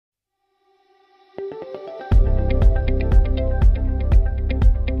Welcome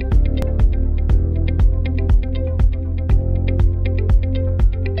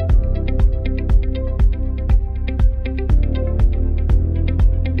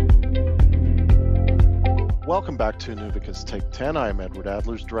back to Inuvika's Take 10. I am Edward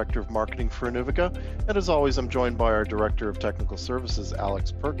Adlers, Director of Marketing for Inuvika, and as always, I'm joined by our Director of Technical Services,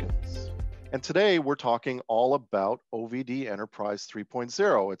 Alex Perkins. And today we're talking all about OVD Enterprise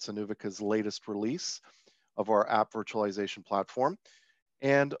 3.0. It's Inuvika's latest release of our app virtualization platform.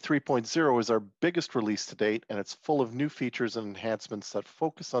 And 3.0 is our biggest release to date, and it's full of new features and enhancements that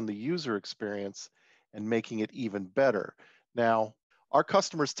focus on the user experience and making it even better. Now, our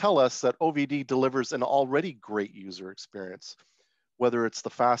customers tell us that OVD delivers an already great user experience, whether it's the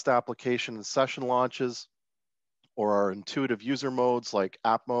fast application and session launches or our intuitive user modes like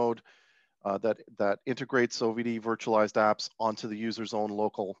app mode that integrates OVD virtualized apps onto the user's own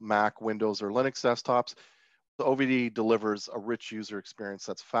local Mac, Windows, or Linux desktops. The OVD delivers a rich user experience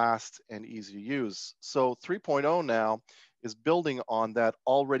that's fast and easy to use. So 3.0 now is building on that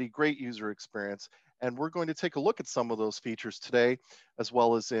already great user experience. And we're going to take a look at some of those features today, as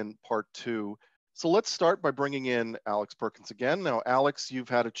well as in part 2. So let's start by bringing in Alex Perkins again. Now, Alex, you've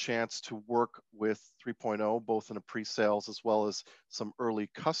had a chance to work with 3.0, both in a pre-sales as well as some early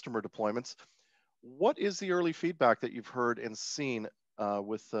customer deployments. What is the early feedback that you've heard and seen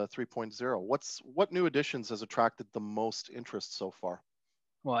with 3.0? What new additions has attracted the most interest so far?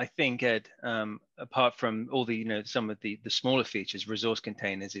 Well, I think, Ed, apart from all the, some of the smaller features, resource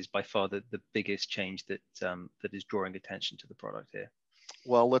containers is by far the biggest change that is drawing attention to the product here.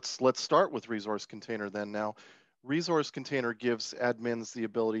 Well, let's start with resource container then. Now, resource container gives admins the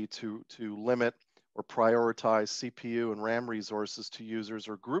ability to limit or prioritize CPU and RAM resources to users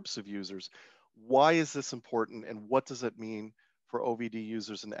or groups of users. Why is this important, and what does it mean for OVD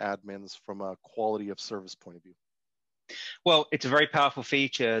users and admins from a quality of service point of view? Well, it's a very powerful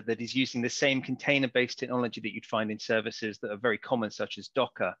feature that is using the same container-based technology that you'd find in services that are very common, such as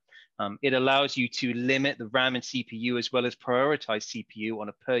Docker. It allows you to limit the RAM and CPU as well as prioritize CPU on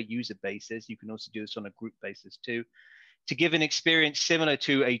a per user basis. You can also do this on a group basis too, to give an experience similar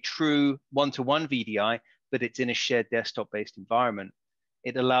to a true one-to-one VDI, but it's in a shared desktop-based environment.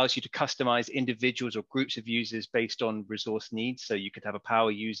 It allows you to customize individuals or groups of users based on resource needs. So you could have a power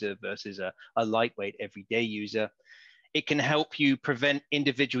user versus a lightweight everyday user. It can help you prevent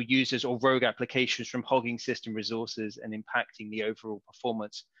individual users or rogue applications from hogging system resources and impacting the overall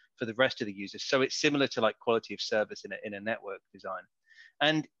performance for the rest of the users. So it's similar to like quality of service in a network design.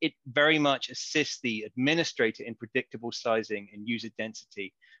 And it very much assists the administrator in predictable sizing and user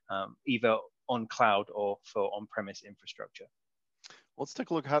density, either on cloud or for on-premise infrastructure. Let's take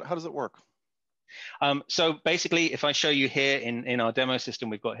a look. How does it work? So basically, if I show you here in our demo system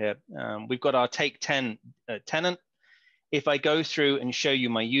we've got here, we've got our Take 10 tenant. If I go through and show you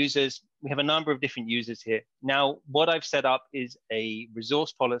my users, we have a number of different users here. Now, what I've set up is a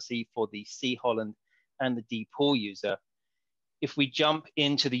resource policy for the C Holland and the D pool user. If we jump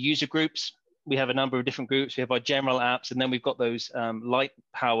into the user groups, we have a number of different groups. We have our general apps, and then we've got those light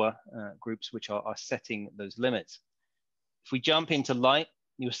power groups, which are setting those limits. If we jump into light,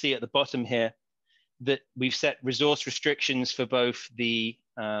 you'll see at the bottom here that we've set resource restrictions for both the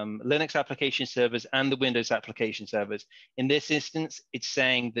Linux application servers and the Windows application servers. In this instance, it's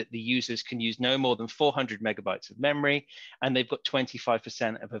saying that the users can use no more than 400 megabytes of memory, and they've got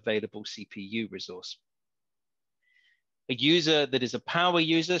 25% of available CPU resource. A user that is a power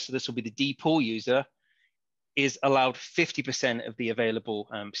user, so this will be the D pool user, is allowed 50% of the available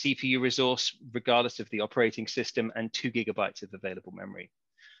CPU resource, regardless of the operating system, and 2 gigabytes of available memory.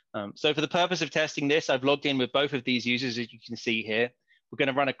 So for the purpose of testing this, I've logged in with both of these users, as you can see here. We're going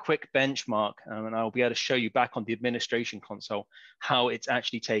to run a quick benchmark, and I'll be able to show you back on the administration console how it's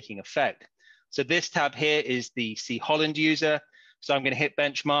actually taking effect. So this tab here is the C Holland user. So I'm going to hit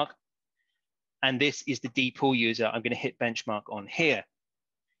benchmark, and this is the D pool user. I'm going to hit benchmark on here.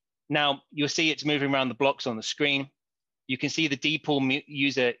 Now you'll see it's moving around the blocks on the screen. You can see the D pool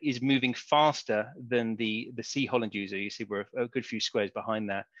user is moving faster than the C Holland user. You see we're a good few squares behind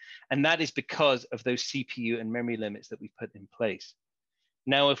there. And that is because of those CPU and memory limits that we've put in place.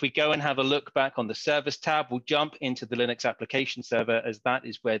 Now, if we go and have a look back on the service tab, we'll jump into the Linux application server, as that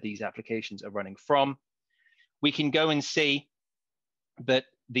is where these applications are running from. We can go and see that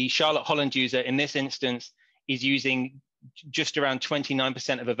the Charlotte Holland user in this instance is using just around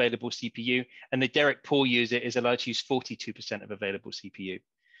 29% of available CPU, and the Derek Pool user is allowed to use 42% of available CPU.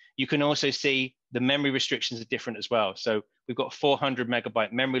 You can also see the memory restrictions are different as well. So we've got a 400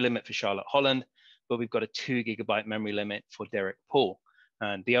 megabyte memory limit for Charlotte Holland, but we've got a 2 gigabyte memory limit for Derek Pool.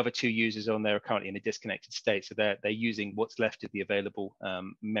 And the other 2 users on there are currently in a disconnected state, so they're using what's left of the available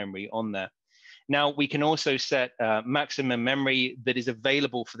memory on there. Now, we can also set maximum memory that is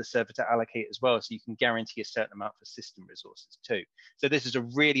available for the server to allocate as well, so you can guarantee a certain amount for system resources too. So this is a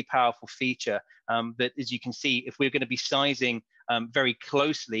really powerful feature that, as you can see, if we're going to be sizing very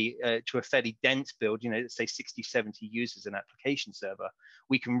closely to a fairly dense build, let's say 60, 70 users an application server,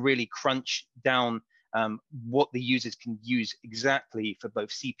 we can really crunch down what the users can use exactly for both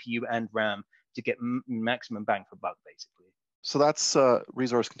CPU and RAM to get maximum bang for buck, basically. So that's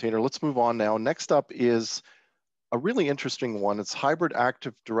resource container. Let's move on now. Next up is a really interesting one. It's hybrid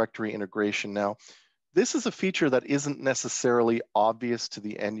Active Directory integration. Now, this is a feature that isn't necessarily obvious to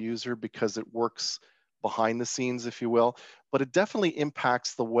the end user because it works behind the scenes, if you will, but it definitely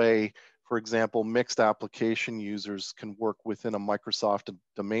impacts the way, for example, mixed application users can work within a Microsoft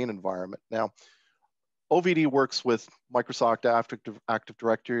domain environment. Now, OVD works with Microsoft Active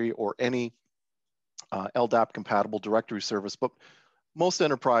Directory or any LDAP compatible directory service, but most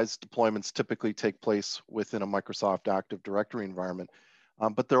enterprise deployments typically take place within a Microsoft Active Directory environment.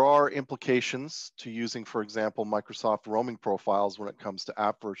 But there are implications to using, for example, Microsoft roaming profiles when it comes to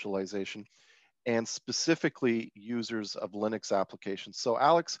app virtualization and specifically users of Linux applications. So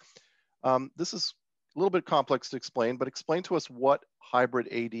Alex, this is a little bit complex to explain, but explain to us what hybrid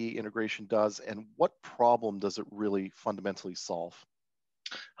AD integration does and what problem does it really fundamentally solve?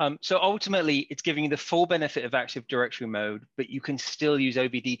 So ultimately, it's giving you the full benefit of Active Directory mode, but you can still use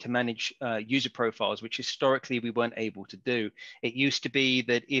OVD to manage user profiles, which historically we weren't able to do. It used to be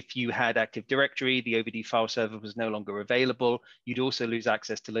that if you had Active Directory, the OVD file server was no longer available. You'd also lose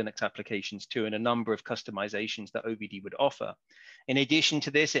access to Linux applications too, and a number of customizations that OVD would offer. In addition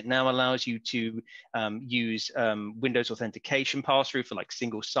to this, it now allows you to use Windows authentication pass-through for like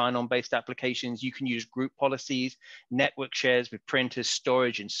single sign-on based applications. You can use group policies, network shares with printers, storage,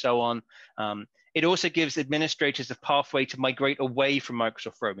 and so on. It also gives administrators a pathway to migrate away from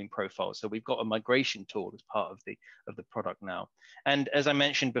Microsoft roaming profiles. So we've got a migration tool as part of the product now. And as I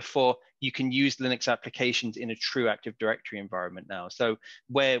mentioned before, you can use Linux applications in a true Active Directory environment now. So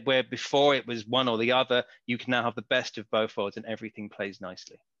where before it was one or the other, you can now have the best of both worlds and everything plays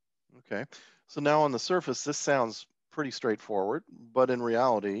nicely. Okay, so now on the surface, this sounds pretty straightforward, but in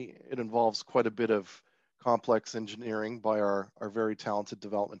reality, it involves quite a bit of complex engineering by our very talented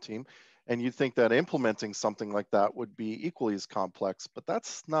development team. And you'd think that implementing something like that would be equally as complex, but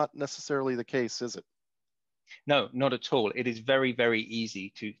that's not necessarily the case, is it? No, not at all. It is very, very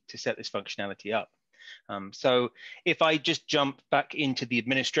easy to set this functionality up. So if I just jump back into the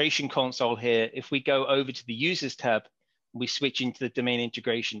administration console here, if we go over to the users tab, we switch into the domain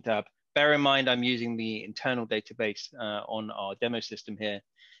integration tab. Bear in mind, I'm using the internal database on our demo system here.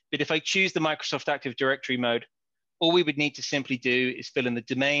 But if I choose the Microsoft Active Directory mode, all we would need to simply do is fill in the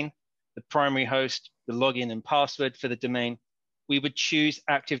domain, the primary host, the login and password for the domain. We would choose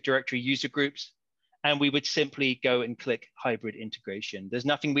Active Directory user groups, and we would simply go and click hybrid integration. There's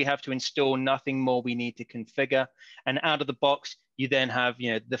nothing we have to install, nothing more we need to configure. And out of the box, you then have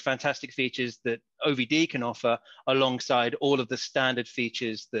the fantastic features that OVD can offer alongside all of the standard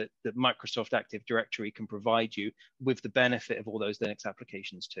features that Microsoft Active Directory can provide you with the benefit of all those Linux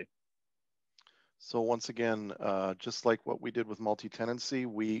applications too. So once again, just like what we did with multi-tenancy,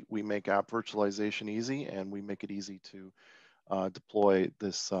 we make app virtualization easy, and we make it easy to deploy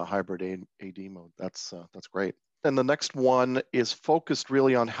this hybrid AD mode. That's great. And the next one is focused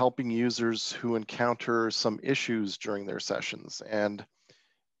really on helping users who encounter some issues during their sessions. And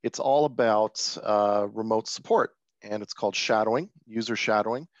it's all about remote support, and it's called shadowing, user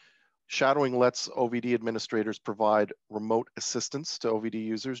shadowing. Shadowing lets OVD administrators provide remote assistance to OVD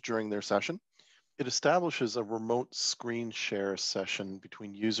users during their session. It establishes a remote screen share session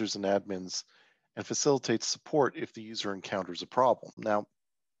between users and admins and facilitates support if the user encounters a problem. Now,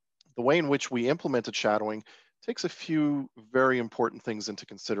 the way in which we implemented shadowing takes a few very important things into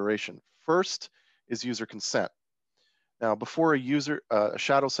consideration. First is user consent. Now, before a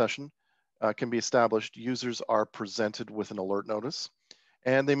shadow session can be established, users are presented with an alert notice,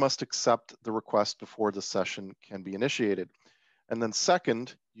 and they must accept the request before the session can be initiated. And then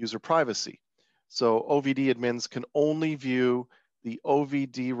second, user privacy. So OVD admins can only view the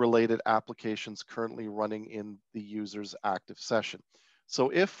OVD-related applications currently running in the user's active session. So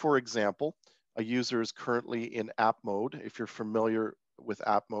if, for example, a user is currently in app mode, if you're familiar with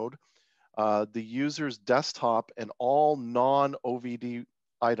app mode, the user's desktop and all non-OVD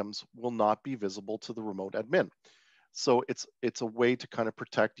items will not be visible to the remote admin. So it's a way to kind of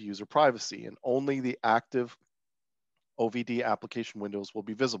protect user privacy, and only the active OVD application windows will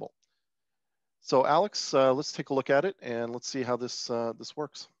be visible. So Alex, let's take a look at it and let's see how this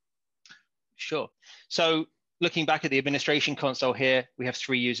works. Sure. So looking back at the administration console here, we have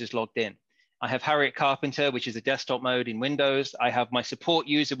 3 users logged in. I have Harriet Carpenter, which is a desktop mode in Windows. I have my support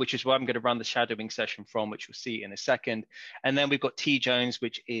user, which is where I'm going to run the shadowing session from, which we'll see in a second. And then we've got T. Jones,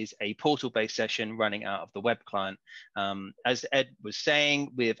 which is a portal-based session running out of the web client. As Ed was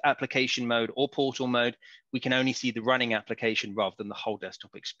saying, with application mode or portal mode, we can only see the running application rather than the whole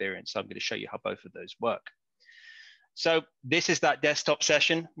desktop experience. So I'm going to show you how both of those work. So this is that desktop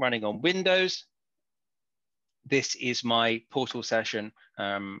session running on Windows. This is my portal session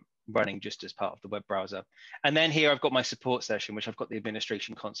running just as part of the web browser. And then here I've got my support session, which I've got the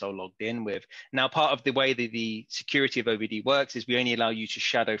administration console logged in with. Now, part of the way that the security of OVD works is we only allow you to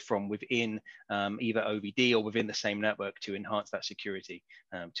shadow from within either OVD or within the same network to enhance that security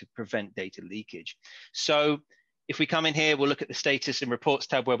to prevent data leakage. So if we come in here, we'll look at the status and reports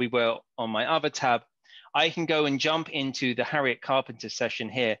tab where we were on my other tab. I can go and jump into the Harriet Carpenter session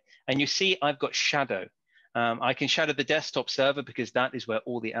here, and you see I've got shadow. I can shadow the desktop server because that is where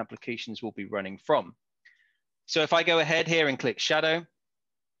all the applications will be running from. So if I go ahead here and click shadow,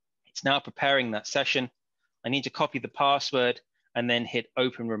 it's now preparing that session. I need to copy the password and then hit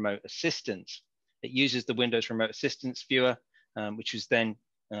open remote assistance. It uses the Windows remote assistance viewer, which is then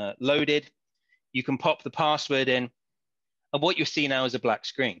loaded. You can pop the password in, and what you see now is a black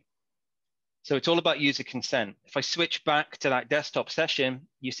screen. So it's all about user consent. If I switch back to that desktop session,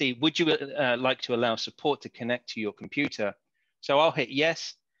 you see, would you like to allow support to connect to your computer? So I'll hit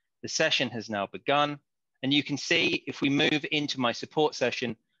yes. The session has now begun. And you can see if we move into my support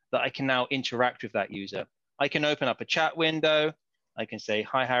session that I can now interact with that user. I can open up a chat window. I can say,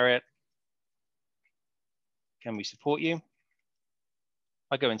 hi, Harriet. Can we support you?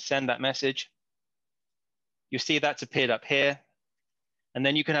 I go and send that message. You'll see that's appeared up here. And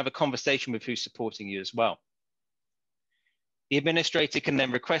then you can have a conversation with who's supporting you as well. The administrator can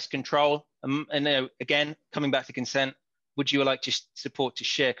then request control. And again, coming back to consent, would you like to support to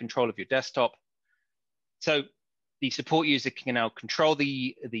share control of your desktop? So the support user can now control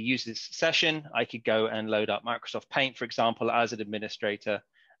the user's session. I could go and load up Microsoft Paint, for example, as an administrator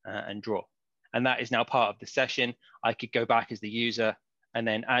and draw. And that is now part of the session. I could go back as the user and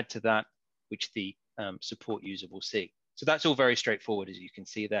then add to that, which the support user will see. So that's all very straightforward, as you can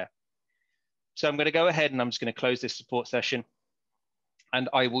see there. So I'm going to go ahead and I'm just going to close this support session, and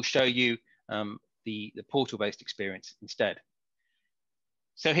I will show you the portal-based experience instead.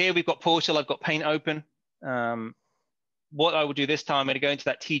 So here we've got portal, I've got Paint open. What I will do this time, I'm going to go into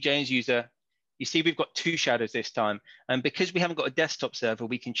that T. Jones user. You see we've got 2 shadows this time. And because we haven't got a desktop server,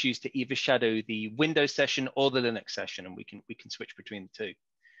 we can choose to either shadow the Windows session or the Linux session, and we can switch between the 2.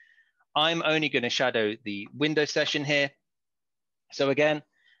 I'm only going to shadow the Windows session here. So again,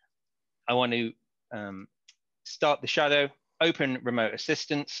 I want to start the shadow, open remote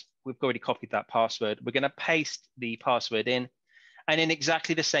assistance. We've already copied that password. We're going to paste the password in. And in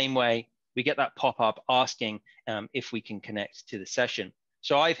exactly the same way, we get that pop-up asking if we can connect to the session.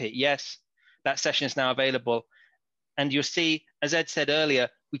 So I've hit yes. That session is now available. And you'll see, as Ed said earlier,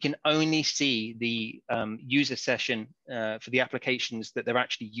 we can only see the user session for the applications that they're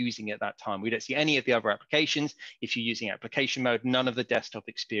actually using at that time. We don't see any of the other applications. If you're using application mode, none of the desktop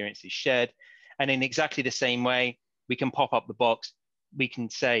experience is shared. And in exactly the same way, we can pop up the box. We can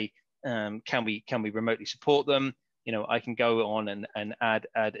say, can we remotely support them? You know, I can go on and add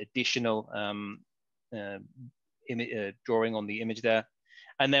additional drawing on the image there.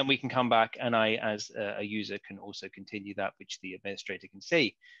 And then we can come back and I, as a user, can also continue that, which the administrator can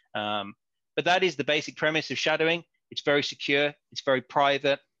see. But that is the basic premise of shadowing. It's very secure. It's very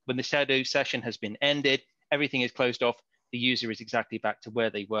private. When the shadow session has been ended, everything is closed off. The user is exactly back to where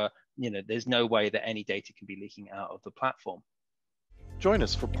they were. You know, there's no way that any data can be leaking out of the platform. Join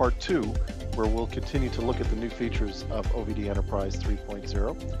us for part 2, where we'll continue to look at the new features of OVD Enterprise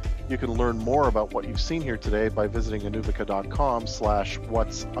 3.0. You can learn more about what you've seen here today by visiting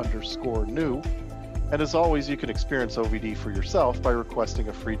inuvika.com/whats_new. And as always, you can experience OVD for yourself by requesting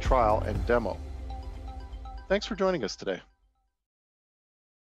a free trial and demo. Thanks for joining us today.